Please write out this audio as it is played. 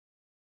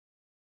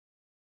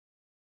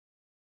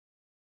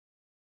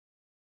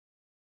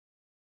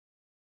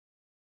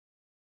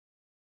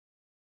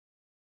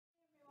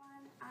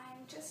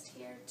I'm just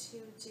here to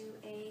do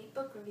a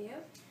book review.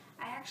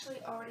 I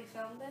actually already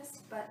filmed this,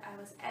 but I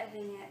was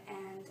editing it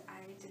and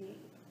I didn't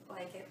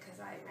like it because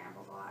I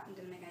rambled a lot and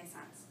didn't make any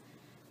sense.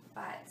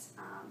 But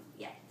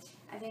yeah,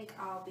 I think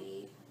I'll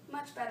be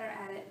much better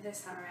at it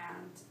this time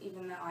around,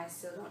 even though I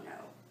still don't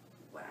know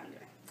what I'm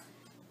doing.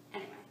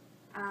 Anyway,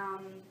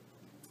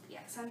 yeah,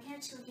 so I'm here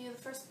to review the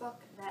first book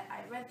that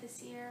I read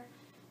this year,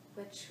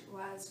 which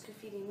was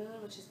Graffiti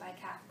Moon, which is by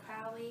Cath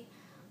Crowley.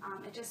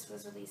 It just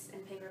was released in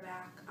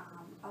paperback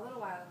a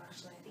little while ago,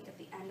 actually, I think at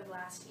the end of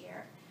last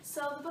year.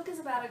 So the book is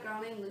about a girl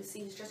named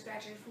Lucy who's just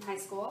graduated from high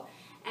school,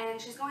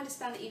 and she's going to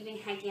spend the evening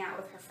hanging out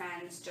with her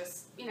friends,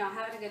 just, you know,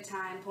 having a good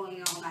time, pulling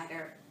an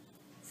all-nighter.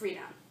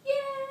 Freedom.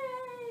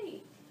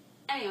 Yay!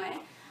 Anyway,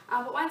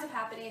 what winds up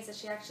happening is that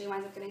she actually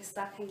winds up getting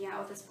stuck hanging out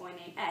with this boy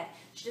named Ed.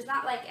 She does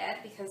not like Ed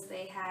because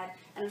they had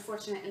an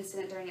unfortunate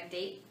incident during a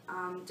date,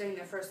 during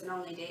their first and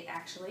only date,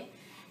 actually.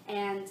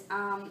 And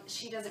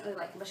she doesn't really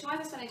like him, but she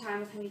winds up spending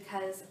time with him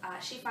because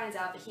she finds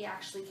out that he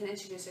actually can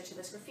introduce her to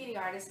this graffiti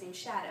artist named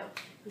Shadow,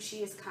 who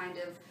she is kind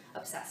of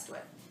obsessed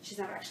with. She's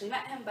never actually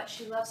met him, but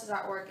she loves his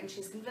artwork, and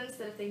she's convinced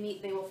that if they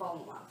meet, they will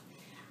fall in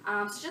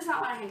love. So she does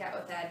not want to hang out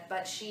with Ed,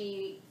 but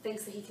she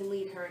thinks that he can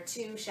lead her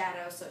to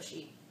Shadow, so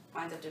she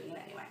winds up doing it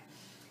anyway.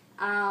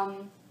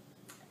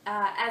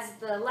 As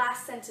the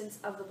last sentence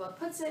of the book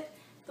puts it,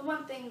 the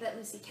one thing that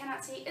Lucy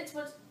cannot see is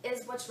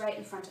what's right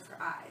in front of her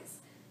eyes.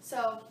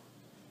 So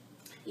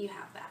you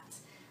have that.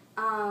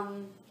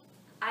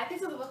 I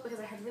picked up the book because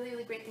I heard really,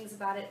 really great things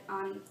about it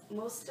on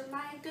most of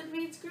my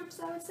Goodreads groups,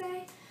 I would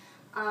say.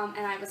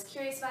 And I was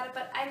curious about it,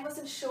 but I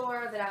wasn't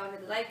sure that I would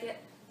really like it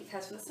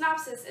because from the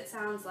synopsis it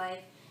sounds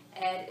like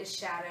Ed is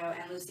Shadow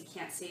and Lucy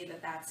can't see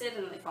that that's it,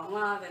 and then they fall in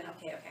love, and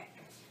okay.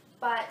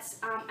 But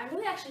I'm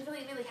really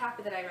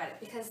happy that I read it,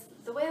 because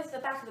the way the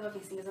back of the book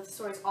makes it is that the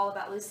story is all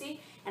about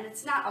Lucy, and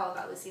it's not all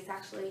about Lucy. It's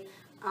actually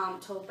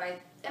told by,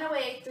 in a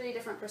way, 3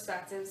 different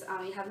perspectives.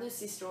 You have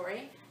Lucy's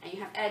story, and you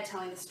have Ed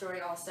telling the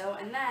story also,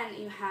 and then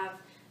you have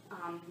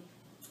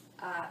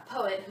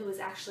Poet, who is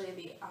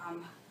actually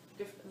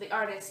the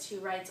artist who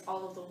writes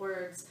all of the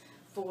words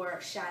for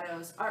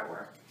Shadow's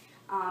artwork.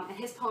 And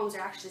his poems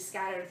are actually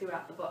scattered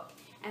throughout the book.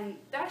 And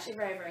they're actually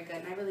very, very good,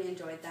 and I really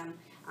enjoyed them.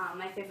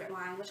 My favorite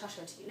line, which I'll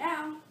show to you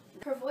now.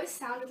 Her voice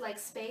sounded like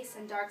space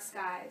and dark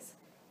skies,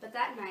 but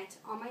that night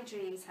all my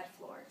dreams had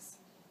floors.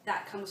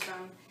 That comes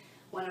from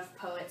one of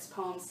Poet's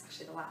poems,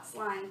 actually the last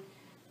line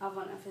of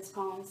one of his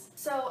poems.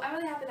 So I'm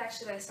really happy that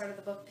I started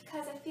the book,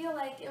 because I feel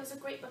like it was a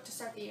great book to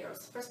start the year. It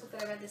was the first book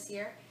that I read this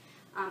year.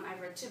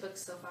 I've read 2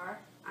 books so far.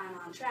 I'm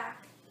on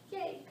track.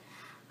 Yay!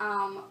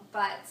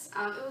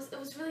 It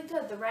was really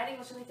good. The writing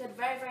was really good,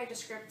 very, very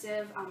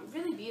descriptive,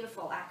 really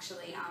beautiful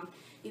actually.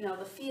 You know,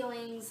 the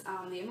feelings,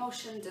 the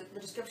emotion, the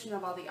description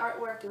of all the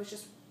artwork, it was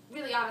just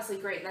really honestly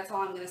great. That's all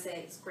I'm going to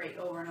say. It's great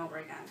over and over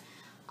again.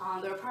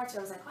 There were parts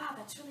where I was like, wow,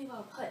 that's really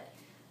well put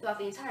throughout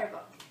the entire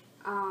book.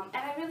 And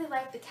I really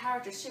liked the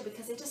characters too,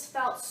 because they just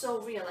felt so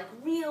real, like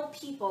real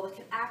people that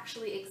could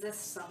actually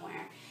exist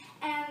somewhere.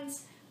 And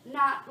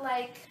not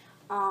like,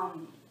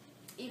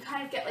 you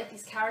kind of get like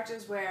these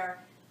characters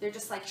where they're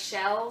just like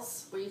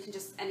shells, where you can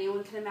just,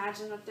 anyone can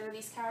imagine that they're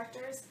these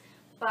characters.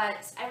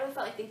 But I really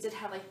felt like they did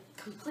have like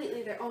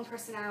completely their own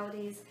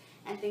personalities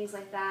and things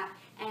like that.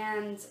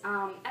 And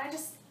I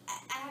just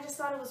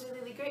thought it was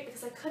really, really great,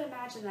 because I could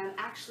imagine them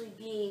actually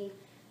being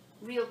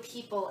real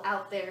people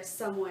out there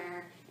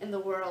somewhere in the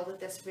world that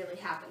this really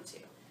happened to.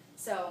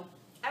 So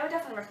I would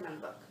definitely recommend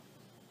the book.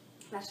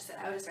 That's just it.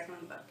 I would just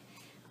recommend the book.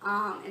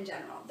 In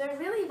general. There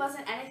really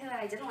wasn't anything that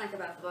I didn't like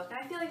about the book, and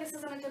I feel like this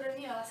isn't a good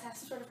review unless I have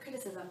some sort of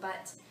criticism,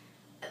 but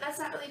that's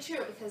not really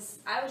true, because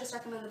I would just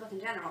recommend the book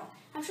in general.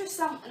 I'm sure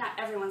not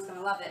everyone's going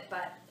to love it,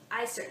 but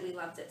I certainly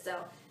loved it,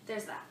 so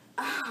there's that.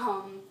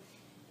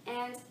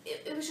 And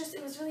it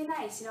was really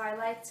nice. You know, I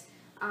liked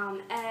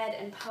Ed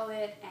and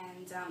Poet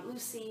and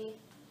Lucy,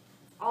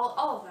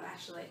 all of them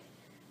actually.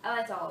 I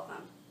liked all of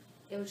them.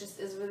 It was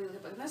a really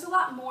good book. And there's a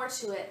lot more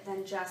to it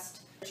than just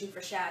searching for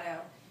Shadow.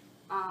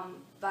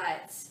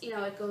 But, you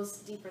know, it goes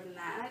deeper than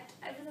that,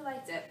 and I really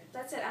liked it.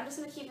 That's it. I'm just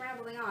going to keep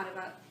rambling on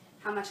about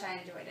how much I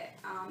enjoyed it.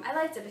 I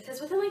liked it because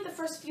within, like, the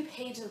first few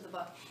pages of the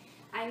book,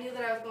 I knew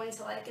that I was going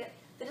to like it.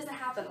 That doesn't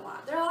happen a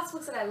lot. There are lots of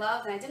books that I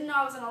loved, and I didn't know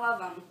I was going to love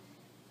them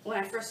when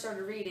I first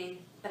started reading,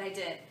 but I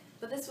did.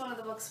 But this is one of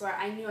the books where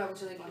I knew I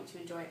was really going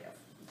to enjoy it.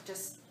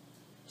 Just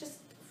a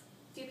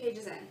few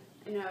pages in,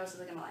 I knew I was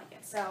really going to like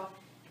it. So,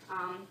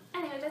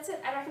 anyway, that's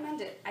it. I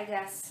recommend it, I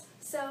guess.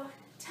 So,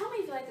 tell me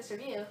if you like this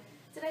review.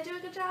 Did I do a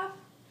good job?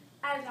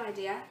 I have no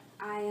idea.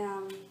 I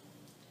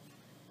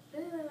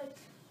really like,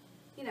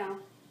 you know,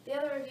 the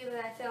other review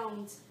that I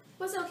filmed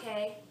was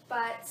okay,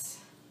 but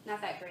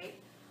not that great.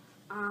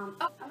 Oh,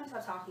 I'm going to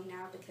stop talking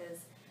now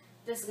because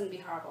this is going to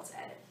be horrible to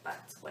edit,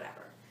 but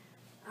whatever.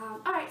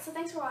 Alright, so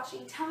thanks for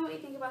watching. Tell me what you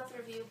think about the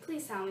review.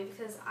 Please tell me,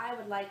 because I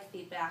would like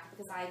feedback,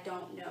 because I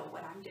don't know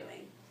what I'm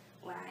doing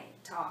when I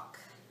talk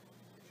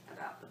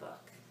about the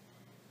book.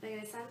 Make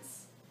any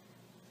sense?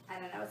 I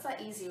don't know. It's not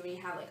easy when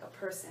you have like a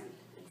person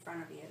in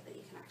front of you that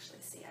you can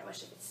actually see. I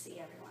wish I could see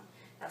everyone.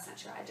 That's not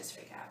true. I just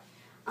freak out.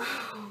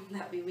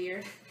 That'd be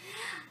weird.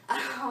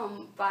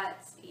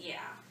 But yeah,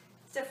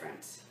 it's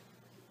different.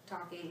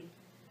 Talking,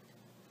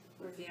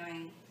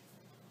 reviewing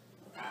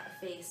without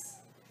a face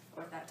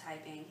or without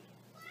typing.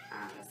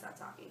 I'm gonna stop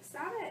talking.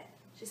 Stop it.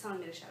 She's telling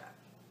me to shut up.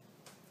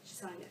 She's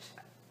telling me to shut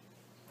up.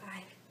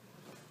 Bye.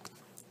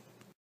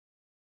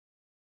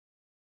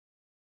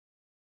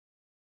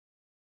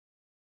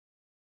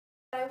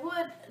 I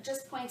would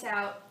just point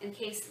out, in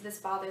case this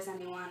bothers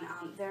anyone,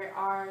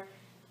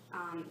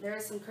 there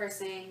is some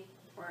cursing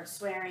or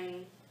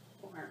swearing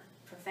or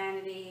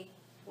profanity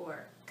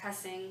or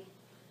cussing.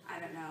 I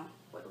don't know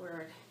what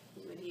word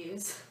you would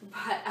use,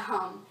 but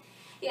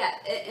yeah,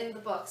 in the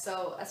book.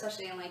 So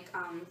especially in like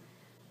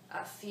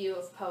a few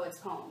of Poet's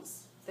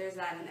poems, there's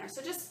that in there.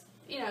 So just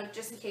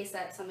just in case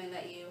that's something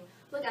that you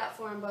look out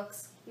for in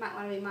books, you might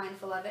want to be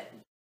mindful of it.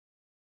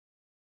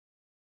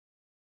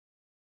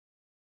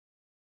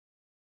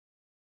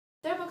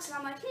 There are books and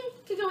I'm like,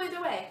 could go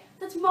either way.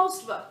 That's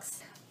most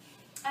books.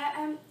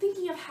 I'm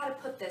thinking of how to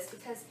put this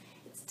because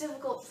it's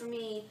difficult for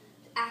me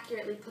to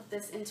accurately put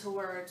this into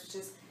words, which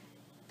is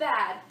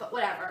bad, but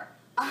whatever.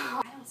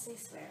 I don't say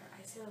swear,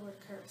 I say the word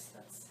curse.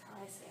 That's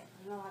how I say it.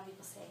 I know a lot of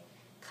people say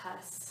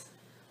cuss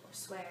or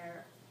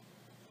swear,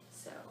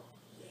 so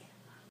yeah.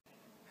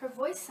 Her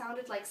voice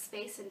sounded like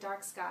space in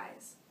dark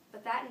skies,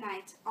 but that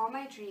night all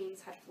my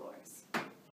dreams had floors.